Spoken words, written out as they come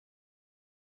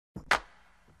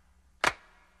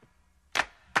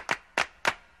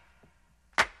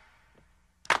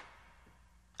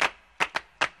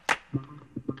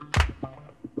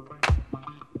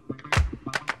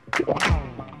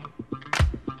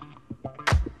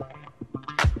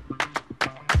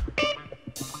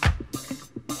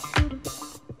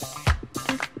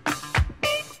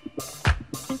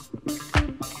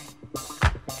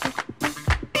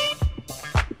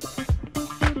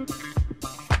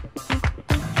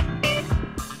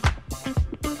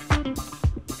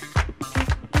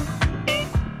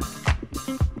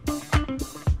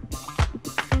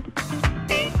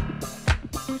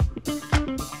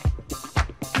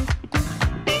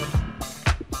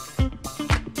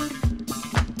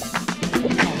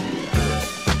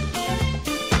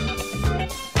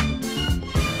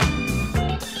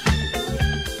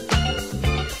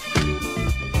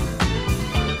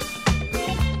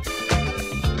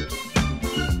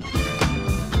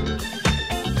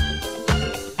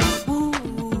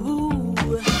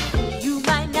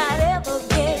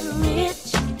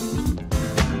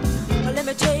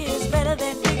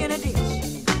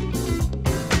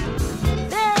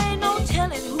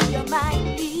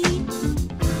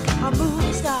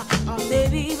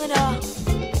talking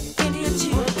to Indian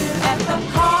chief at the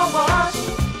car wash.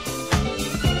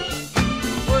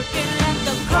 Working at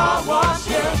the car wash,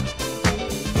 yeah.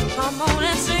 Come on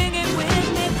and sing it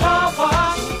with me, car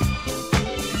wash.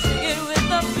 Sing it with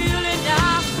the feeling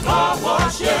now, car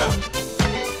wash, yeah.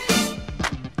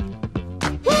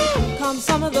 Woo! Come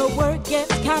some of the work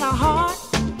gets kinda hard,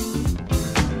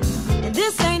 and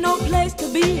this ain't no place to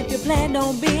be if you plan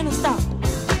on being a star.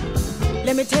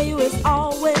 Let me tell you, it's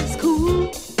always cool,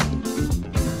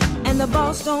 and the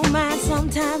boss don't mind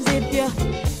sometimes if you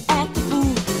act the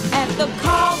fool at the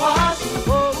car wash.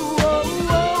 Whoa, whoa,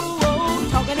 whoa, whoa,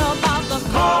 talking about the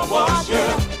car wash,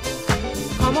 yeah.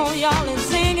 Come on, y'all, and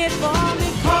sing it for me,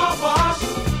 car wash.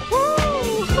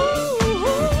 Woo, woo,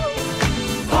 woo.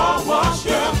 Car wash,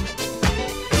 yeah.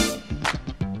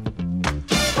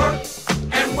 Work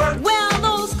and work. Well,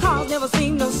 those cars never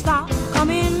seem to stop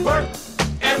coming. Work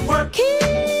and work.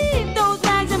 Keep those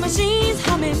bags and machines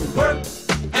humming. Work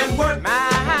and work.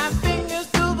 My fingers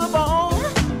to the bone.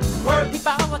 Work.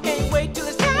 I can't wait till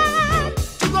it's time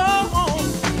to go home.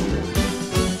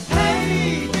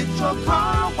 Hey, get your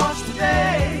car washed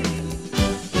today.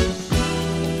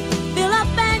 Fill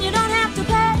up and you don't have to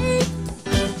pay.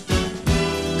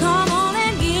 Come on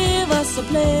and give us a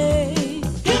play.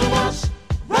 Get a wash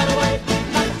right away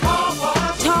like a car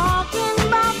wash. Talking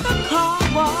about the car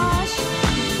wash.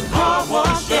 Car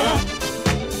wash, yeah.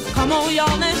 Come on,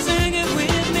 y'all.